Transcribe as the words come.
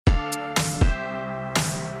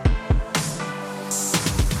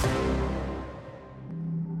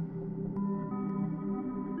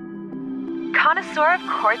Connoisseur of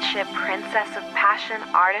courtship, princess of passion,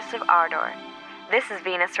 artist of ardor. This is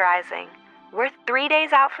Venus Rising. We're 3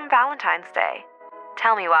 days out from Valentine's Day.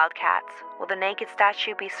 Tell me, Wildcats, will the naked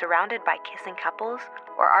statue be surrounded by kissing couples,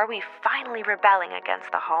 or are we finally rebelling against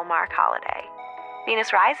the Hallmark holiday?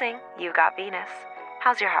 Venus Rising, you've got Venus.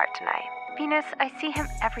 How's your heart tonight? Venus, I see him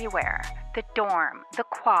everywhere. The dorm, the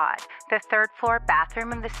quad, the third-floor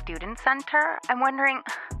bathroom in the student center. I'm wondering,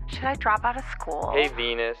 should I drop out of school? Hey,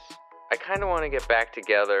 Venus. I kind of want to get back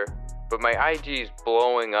together, but my IG's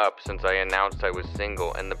blowing up since I announced I was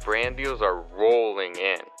single, and the brand deals are rolling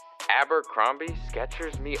in. Abercrombie,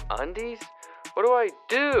 Skechers, MeUndies? What do I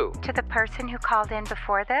do? To the person who called in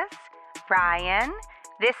before this, Ryan,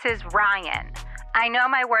 this is Ryan. I know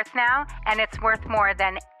my worth now, and it's worth more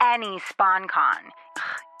than any SpawnCon.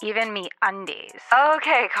 Even MeUndies.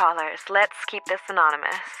 Okay, callers, let's keep this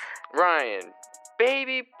anonymous. Ryan,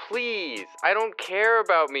 baby, please. I don't care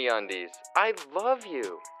about MeUndies. I love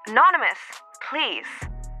you. Anonymous, please.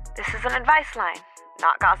 This is an advice line,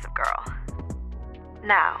 not Gossip Girl.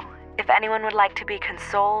 Now, if anyone would like to be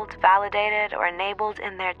consoled, validated, or enabled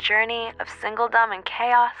in their journey of singledom and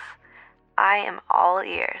chaos, I am all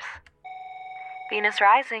ears. Venus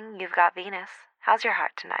Rising, you've got Venus. How's your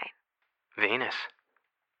heart tonight? Venus,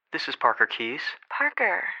 this is Parker Keys.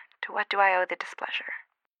 Parker, to what do I owe the displeasure?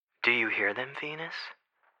 Do you hear them, Venus?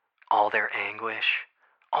 All their anguish,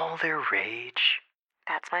 all their rage.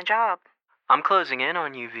 That's my job. I'm closing in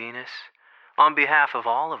on you, Venus, on behalf of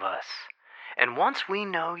all of us. And once we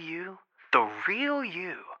know you, the real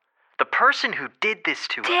you, the person who did this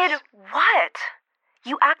to us... Did what?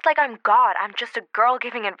 You act like I'm God. I'm just a girl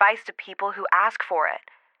giving advice to people who ask for it.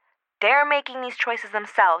 They're making these choices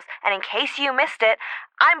themselves, and in case you missed it,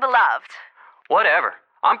 I'm beloved. Whatever.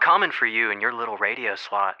 I'm coming for you in your little radio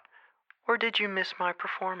slot. Or did you miss my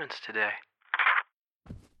performance today?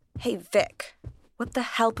 Hey, Vic. What the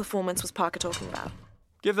hell performance was Parker talking about?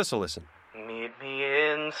 Give this a listen. Meet me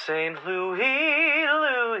in St. Louis,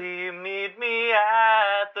 Louis, meet me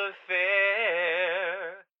at the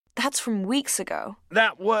fair. That's from weeks ago.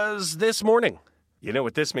 That was this morning. You know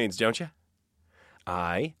what this means, don't you?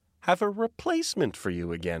 I have a replacement for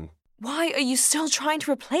you again. Why are you still trying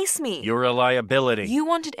to replace me? You're a liability. You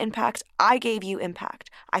wanted impact, I gave you impact.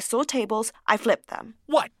 I saw tables, I flipped them.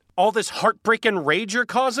 What? All this heartbreak and rage you're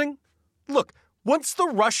causing? Look, once the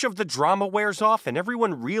rush of the drama wears off and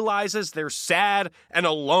everyone realizes they're sad and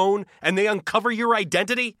alone and they uncover your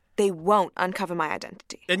identity... They won't uncover my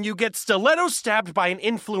identity. And you get stiletto stabbed by an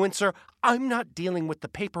influencer, I'm not dealing with the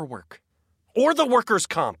paperwork. Or the workers'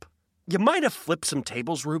 comp. You might have flipped some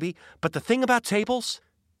tables, Ruby, but the thing about tables,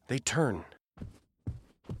 they turn.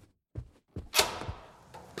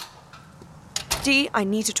 Dee, I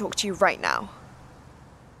need to talk to you right now.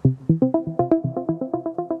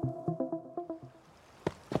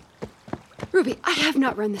 Ruby, I have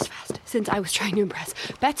not run this fast since I was trying to impress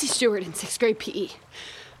Betsy Stewart in 6th grade PE.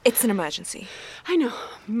 It's an emergency. I know.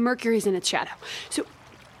 Mercury's in its shadow. So,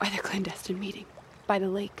 why the clandestine meeting? By the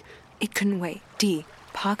lake? It couldn't wait. Dee,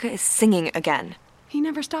 Parker is singing again. He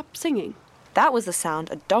never stopped singing. That was the sound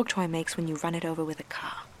a dog toy makes when you run it over with a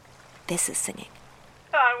car. This is singing.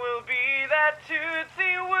 I will be that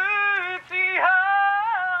tootsie wootsy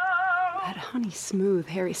ho. That honey smooth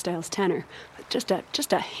Harry Styles tenor. Just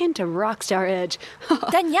a hint of rock star edge.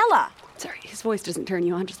 Daniela! Sorry, his voice doesn't turn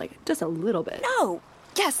you on just a little bit. No!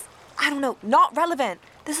 Yes! I don't know. Not relevant.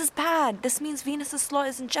 This is bad. This means Venus's slot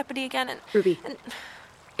is in jeopardy again and... Ruby,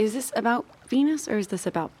 is this about Venus or is this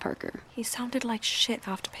about Parker? He sounded like shit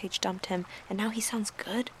after Paige dumped him, and now he sounds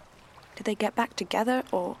good. Did they get back together,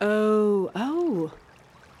 or... Oh.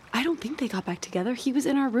 I don't think they got back together. He was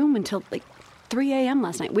in our room until, 3 a.m.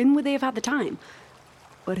 last night. When would they have had the time?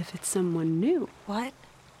 What if it's someone new? What?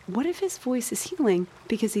 What if his voice is healing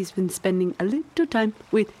because he's been spending a little time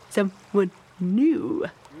with someone new?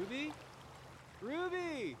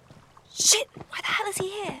 Ruby! Shit! Why the hell is he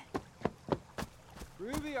here?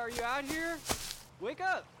 Ruby, are you out here? Wake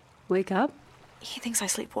up! Wake up? He thinks I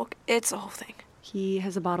sleepwalk. It's a whole thing. He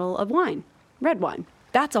has a bottle of wine. Red wine.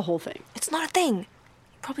 That's a whole thing. It's not a thing.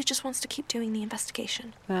 He probably just wants to keep doing the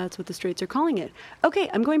investigation. That's what the straights are calling it. Okay,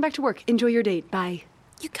 I'm going back to work. Enjoy your date. Bye.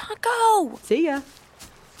 You can't go! See ya.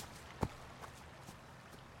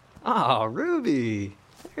 Ah, Ruby.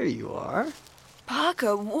 There you are.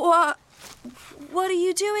 Parker, what are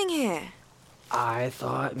you doing here? I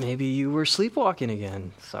thought maybe you were sleepwalking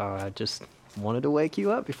again, so I just wanted to wake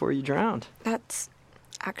you up before you drowned. That's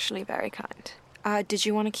actually very kind. Did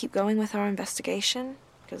you want to keep going with our investigation?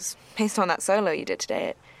 Because based on that solo you did today,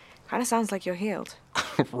 it kind of sounds like you're healed.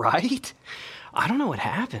 Right? I don't know what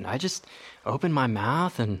happened. I just opened my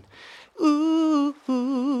mouth and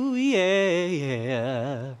Ooh,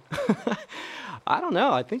 yeah. I don't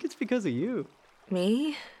know. I think it's because of you.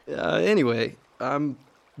 Me? Anyway, I'm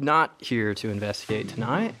not here to investigate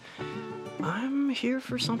tonight. I'm here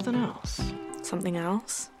for something else. Something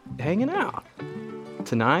else? Hanging out.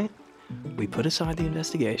 Tonight, we put aside the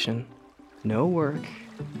investigation. No work,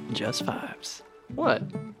 just vibes. What?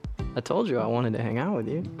 I told you I wanted to hang out with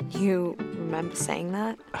you. You remember saying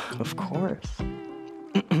that? Of course.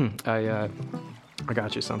 I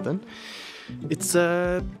got you something. It's,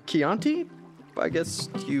 Chianti? I guess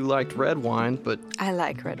you liked red wine, but... I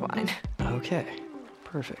like red wine. Okay,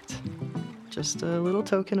 perfect. Just a little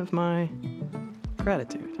token of my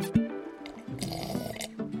gratitude.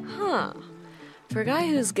 Huh. For a guy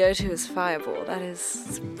whose go-to is Fireball, that is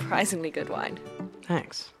surprisingly good wine.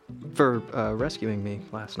 Thanks for rescuing me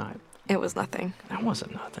last night. It was nothing. That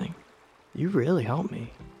wasn't nothing. You really helped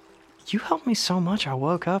me. You helped me so much I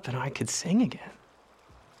woke up and I could sing again.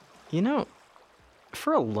 You know,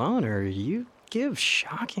 for a loner, you give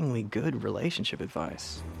shockingly good relationship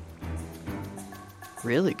advice.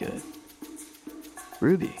 Really good.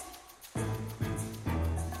 Ruby,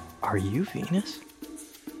 are you Venus?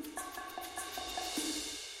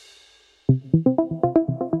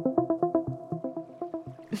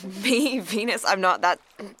 Me, Venus? I'm not that...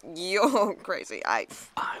 You're crazy. I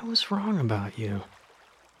was wrong about you.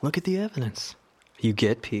 Look at the evidence. You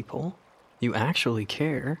get people. You actually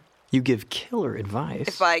care. You give killer advice.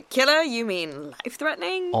 If by killer, you mean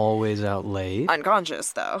life-threatening? Always out late.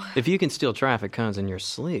 Unconscious, though. If you can steal traffic cones in your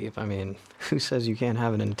sleep, I mean, who says you can't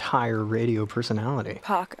have an entire radio personality?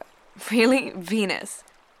 Parker. Really? Venus?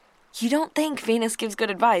 You don't think Venus gives good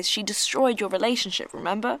advice. She destroyed your relationship,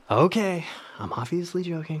 remember? Okay, I'm obviously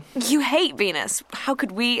joking. You hate Venus. How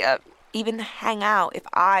could we even hang out if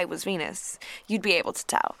I was Venus? You'd be able to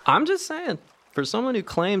tell. I'm just saying. For someone who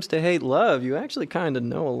claims to hate love, you actually kind of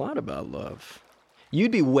know a lot about love.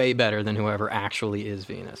 You'd be way better than whoever actually is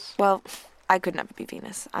Venus. Well, I could never be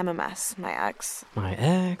Venus. I'm a mess. My ex. My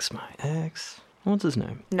ex. What's his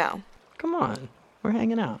name? No. Come on. We're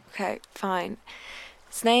hanging out. Okay, fine.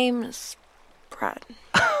 His name's Brad.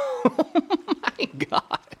 Oh my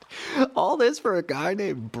God. All this for a guy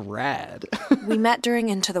named Brad. We met during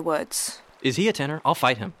Into the Woods. Is he a tenor? I'll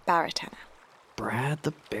fight him. Baritone. Brad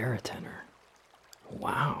the baritone.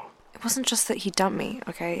 Wow. It wasn't just that he dumped me,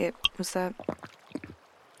 okay? It was that...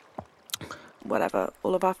 Whatever,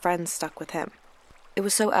 all of our friends stuck with him. It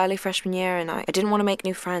was so early freshman year and I didn't want to make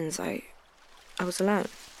new friends. I was alone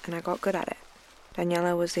and I got good at it.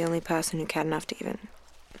 Daniela was the only person who cared enough to even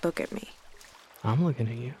look at me. I'm looking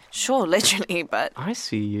at you. Sure, literally, but... I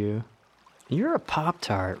see you. You're a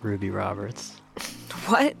Pop-Tart, Ruby Roberts.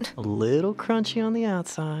 What? A little crunchy on the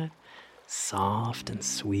outside, soft and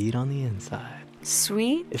sweet on the inside.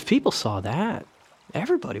 Sweet? If people saw that,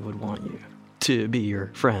 everybody would want you to be your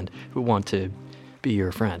friend, who want to be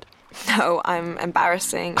your friend. No, I'm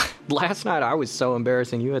embarrassing. Last night I was so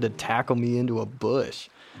embarrassing you had to tackle me into a bush.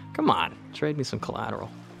 Come on, trade me some collateral.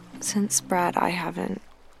 Since Brad, I haven't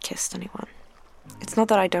kissed anyone. It's not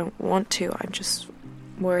that I don't want to, I'm just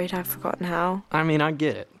worried I've forgotten how. I mean, I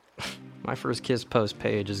get it. My first kiss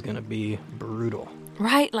post-Paige is gonna be brutal.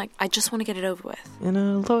 Right, like, I just want to get it over with. In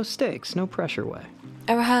a low stakes, no pressure way.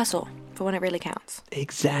 A rehearsal, for when it really counts.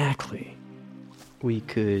 Exactly. We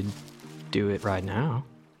could do it right now.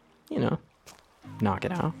 You know, knock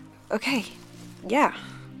it out. Okay, yeah.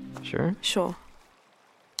 Sure? Sure.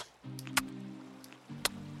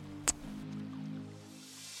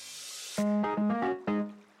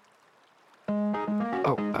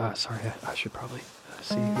 Oh, sorry, I should probably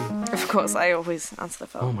see who... Of course, I always answer the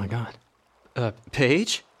phone. Oh my God.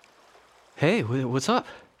 Paige? Hey, what's up?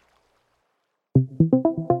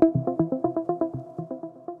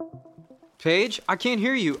 Paige, I can't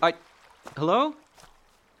hear you. Hello?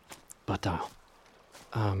 Butt dial.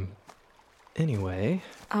 Anyway.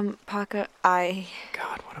 Parker,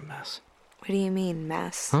 God, what a mess. What do you mean,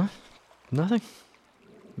 mess? Huh? Nothing.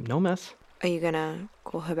 No mess. Are you gonna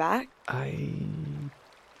call her back?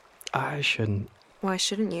 I shouldn't. Why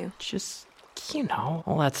shouldn't you? Just, you know,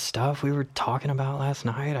 all that stuff we were talking about last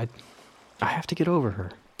night. I have to get over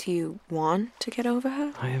her. Do you want to get over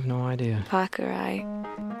her? I have no idea. Parker,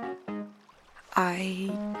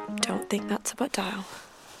 I don't think that's a butt dial.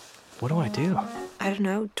 What do I do? I don't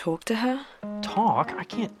know, talk to her? Talk? I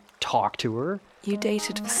can't talk to her. You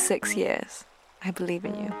dated for 6 years. I believe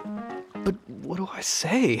in you. But what do I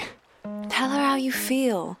say? Tell her how you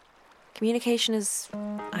feel. Communication is,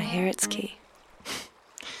 I hear it's key.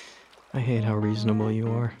 I hate how reasonable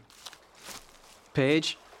you are.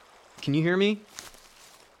 Paige, can you hear me?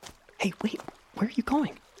 Hey, wait, where are you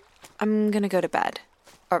going? I'm gonna go to bed.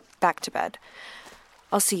 Or back to bed.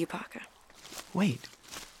 I'll see you, Parker. Wait,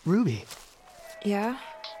 Ruby. Yeah?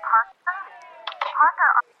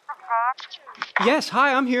 Yes,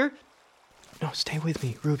 hi, I'm here. No, stay with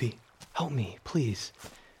me, Ruby. Help me, please.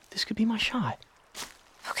 This could be my shot.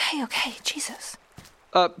 Okay, Jesus.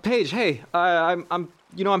 Paige, hey, I'm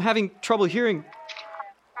having trouble hearing. I'm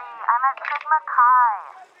at Sigma Chi.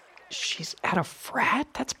 She's at a frat?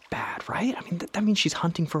 That's bad, right? I mean, that means she's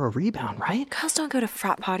hunting for a rebound, right? Girls don't go to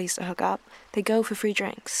frat parties to hook up. They go for free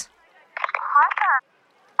drinks. Parker,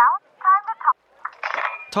 now it's time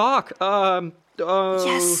to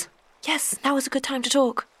talk. Yes, now is a good time to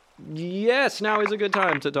talk. Yes, now is a good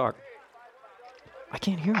time to talk. I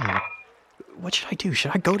can't hear her. What should I do?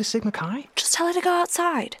 Should I go to Sigma Chi? Just tell her to go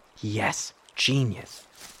outside. Yes, genius.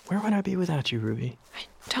 Where would I be without you, Ruby? I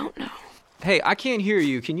don't know. Hey, I can't hear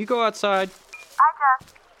you. Can you go outside? I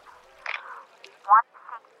just want to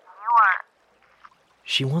see your...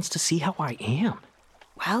 She wants to see how I am.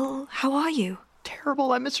 Well, how are you?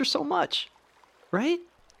 Terrible. I miss her so much. Right?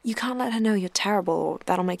 You can't let her know you're terrible or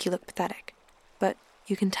that'll make you look pathetic. But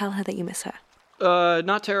you can tell her that you miss her.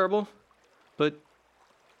 Not terrible. But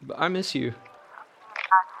I miss you.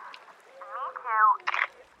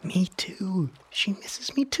 Me too. Me too. She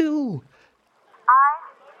misses me too. I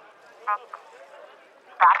think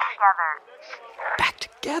back together. Back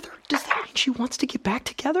together? Does that mean she wants to get back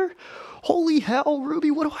together? Holy hell, Ruby,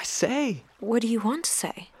 what do I say? What do you want to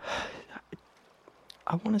say?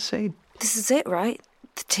 I want to say... This is it, right?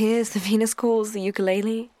 The tears, the Venus calls, the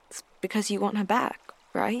ukulele. It's because you want her back,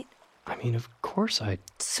 right? I mean, of course I...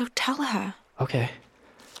 So tell her. Okay.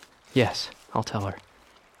 Yes, I'll tell her.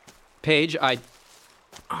 Paige,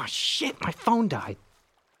 Oh, shit, my phone died.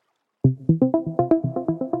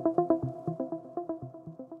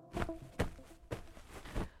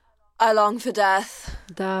 I long for death.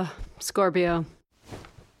 Scorpio.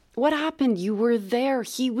 What happened? You were there.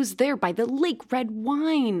 He was there by the lake. Red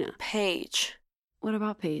wine. Paige. What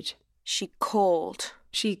about Paige? She called.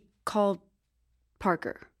 She called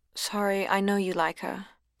Parker. Sorry, I know you like her.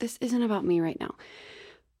 This isn't about me right now.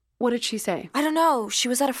 What did she say? I don't know. She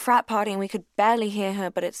was at a frat party and we could barely hear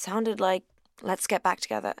her, but it sounded like, let's get back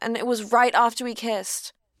together. And it was right after we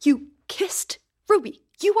kissed. You kissed? Ruby,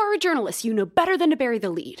 you are a journalist. You know better than to bury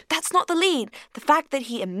the lead. That's not the lead. The fact that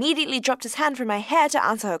he immediately dropped his hand from my hair to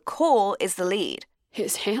answer her call is the lead.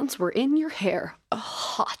 His hands were in your hair.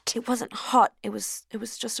 Hot. It wasn't hot. It was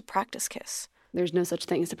just a practice kiss. There's no such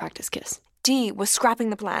thing as a practice kiss. D, we're scrapping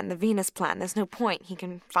the plan, the Venus plan. There's no point. He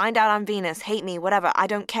can find out I'm Venus, hate me, whatever. I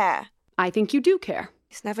don't care. I think you do care.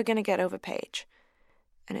 He's never gonna get over Paige.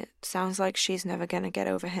 And it sounds like she's never gonna get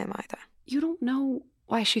over him either. You don't know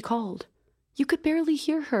why she called. You could barely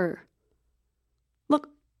hear her. Look,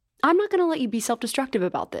 I'm not going to let you be self-destructive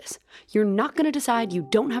about this. You're not going to decide you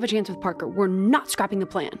don't have a chance with Parker. We're not scrapping the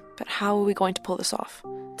plan. But how are we going to pull this off?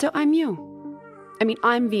 So I'm you.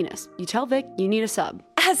 I'm Venus. You tell Vic you need a sub.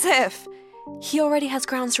 As if! He already has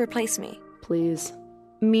grounds to replace me. Please.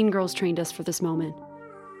 Mean Girls trained us for this moment.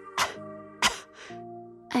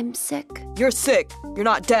 I'm sick. You're sick. You're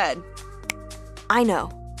not dead. I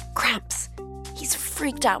know. Cramps. He's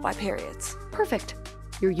freaked out by periods. Perfect.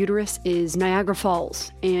 Your uterus is Niagara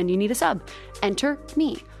Falls, and you need a sub. Enter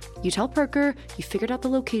me. You tell Parker you figured out the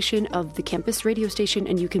location of the campus radio station,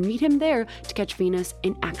 and you can meet him there to catch Venus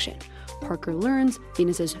in action. Parker learns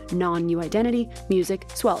Venus's non-new identity, music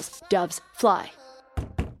swells, doves fly.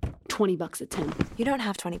 $20 a 10. You don't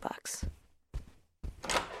have $20.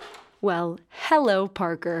 Well, hello,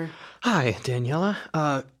 Parker. Hi,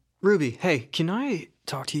 Daniela. Ruby, hey, can I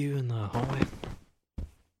talk to you in the hallway?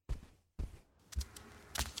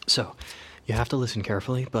 So, you have to listen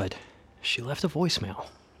carefully, but she left a voicemail.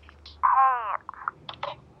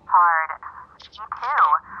 Hey, hard. You too.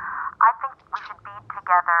 I think we should be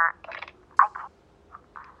together. I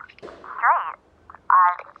keep straight.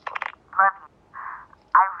 I love you.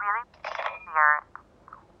 I really we're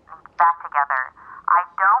back together. I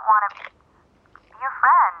don't want to be your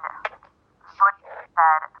friend. What you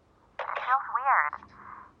said, it feels weird.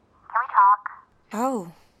 Can we talk?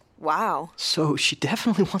 Oh, wow. So she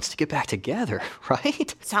definitely wants to get back together,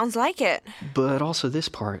 right? Sounds like it. But also this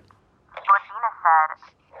part. What Venus said,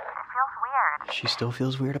 it feels weird. She still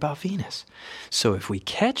feels weird about Venus. So if we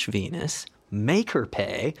catch Venus, make her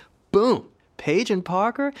pay, boom, Paige and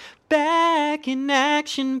Parker, back in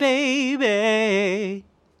action, baby.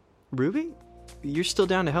 Ruby, you're still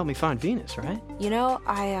down to help me find Venus, right? You know,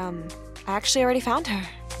 I actually already found her.